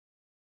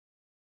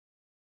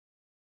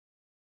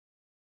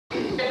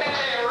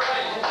Hey,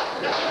 right.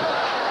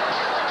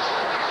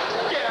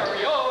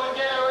 Gary Owen,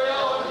 Gary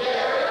Owen,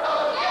 Gary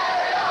Owen,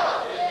 Gary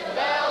Owen. In the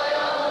valley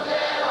of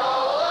Montana,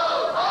 all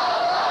alone.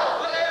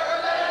 Whatever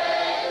that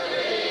needs to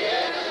be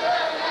in the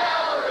second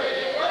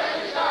cavalry. When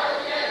we start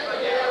again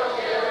for Gary Owen,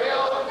 Gary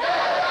Owen,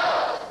 Gary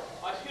Owen.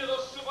 I hear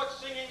those Subucks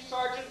singing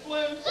Sergeant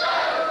Flynn.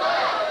 Sergeant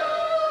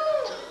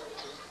Flynn.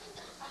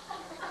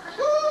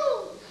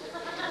 Woo!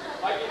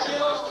 I can hear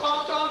those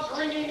tom-toms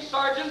ringing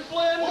Sergeant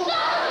Flynn. Sergeant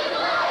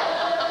Flynn.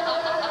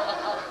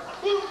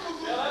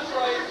 Yeah, that's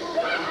right.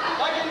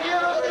 I can hear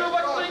those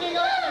Subucks singing. I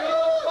can hear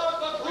those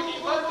tom-toms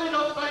ringing, but they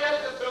don't play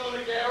at the tune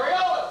of Gary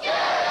Owen.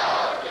 Gary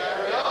Owen,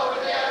 Gary Owen,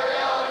 Gary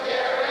Owen,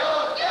 Gary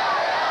Owen,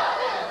 Gary Owen.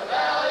 In the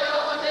valley of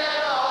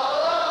Montana, all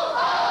alone.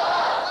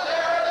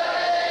 There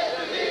that needs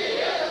to be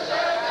in the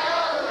second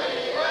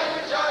cavalry. When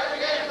we charge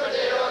again for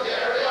Gary Owen,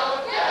 Gary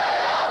Owen, Gary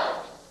Owen.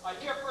 I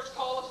hear first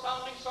call of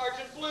sounding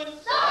Sergeant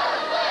Flynn.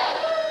 Sergeant Flynn.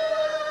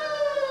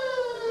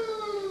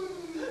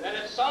 And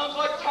it sounds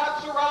like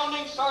taps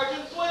surrounding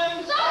Sergeant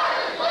Flynn.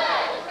 Sergeant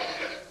Flynn.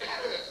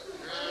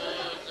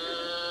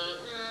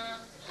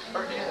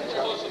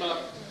 Close enough.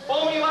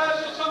 Phony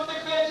lads with something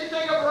fancy,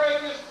 take a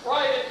break. There's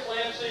pride in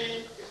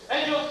Clancy.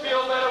 And you'll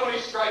feel better when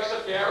he strikes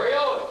up Gary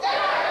Owen.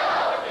 Gary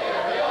Owen,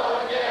 Gary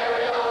Owen,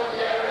 Gary Owen,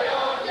 Gary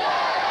Owen,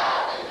 Gary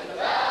Owen. In the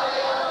valley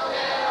of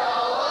Montana,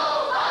 all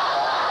alone.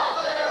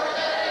 There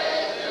that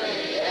needs to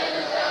be in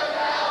the second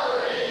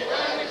cavalry.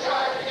 When we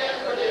charge again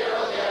for dear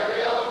old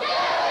Gary Owen,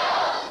 Gary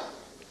Owen.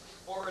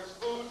 For its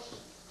boots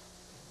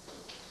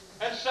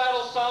and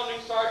saddle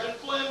sounding Sergeant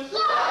Flynn.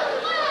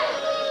 Sergeant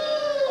Flynn.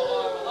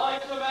 Along the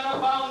lines of men are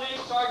bounding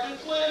Sergeant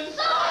Flynn.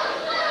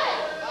 Sergeant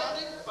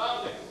Flynn.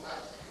 Bounding.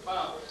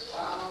 Bounding.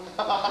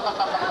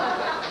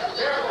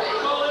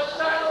 So let's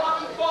saddle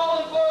up and fall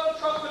and boil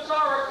trumpets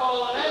are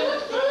a-calling. And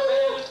it's good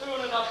band is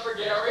tune enough for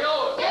Gary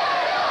Owen.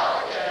 Gary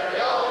Owen. Gary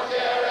Owen,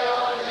 Gary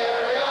Owen,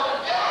 Gary Owen,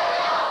 Gary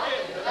Owen.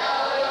 In the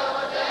valley of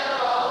Montana,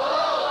 all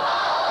alone.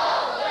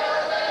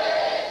 There that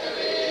needs to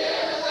be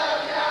in the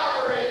second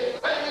cavalry.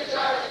 When we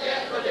charge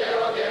again for dear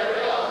old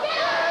Gary Owen.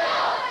 Gary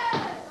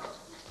Owen.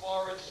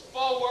 Forwards,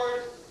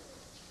 forward.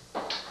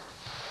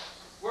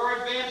 We're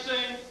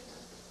advancing.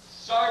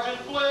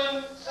 Sergeant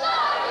Flynn.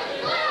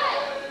 Sergeant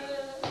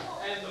Flynn.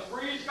 And the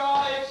breeze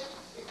guys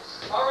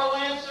are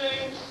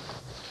a-lancing.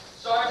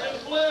 Sergeant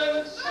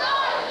Flynn.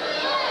 Sergeant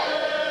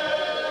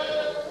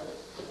Flynn.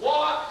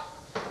 Walk.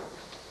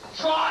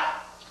 Trot.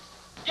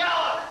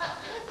 Gallop.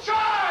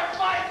 Charge,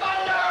 my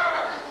thunder!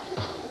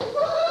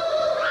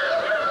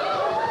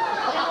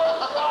 We will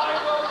drive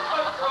those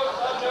cutthroats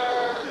under.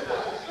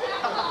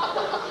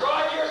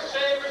 Drive your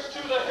sabers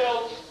to the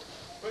hilt.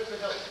 Where's the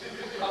hill?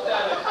 Up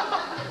that is.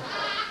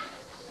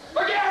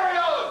 For Gary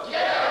Owen!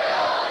 Gary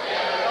Owen!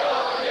 Gary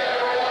Owen!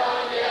 Gary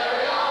Owen!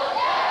 Gary Owen!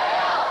 Gary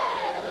Owen!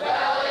 In the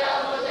valley of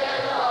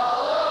Montana, all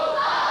alone.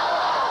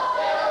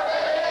 There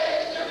that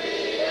needs to be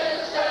in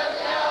the second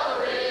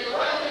cavalry.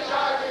 When we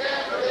charge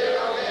again for dear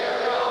old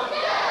Gary Owen!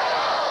 Gary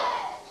Owen!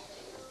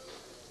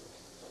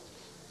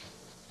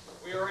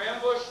 We are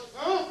ambushed.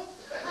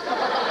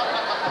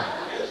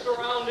 And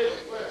surrounded.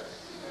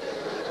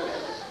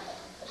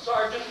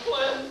 Sergeant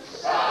Flynn.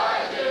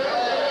 Sergeant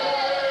Flynn.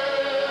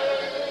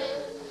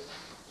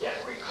 Yet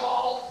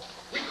recall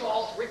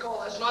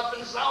has not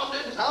been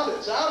sounded. Sound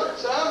it, sound it,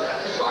 sound it.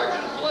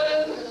 Sergeant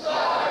Flynn.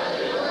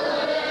 Sergeant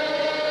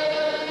Flynn.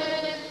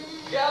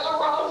 Gather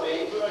round me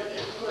and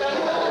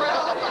we'll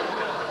rally.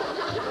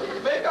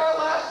 Make our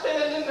last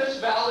stand in this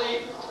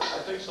valley. I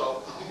think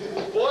so.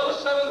 Boil the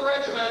 7th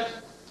Regiment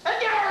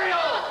and Gary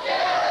Owen.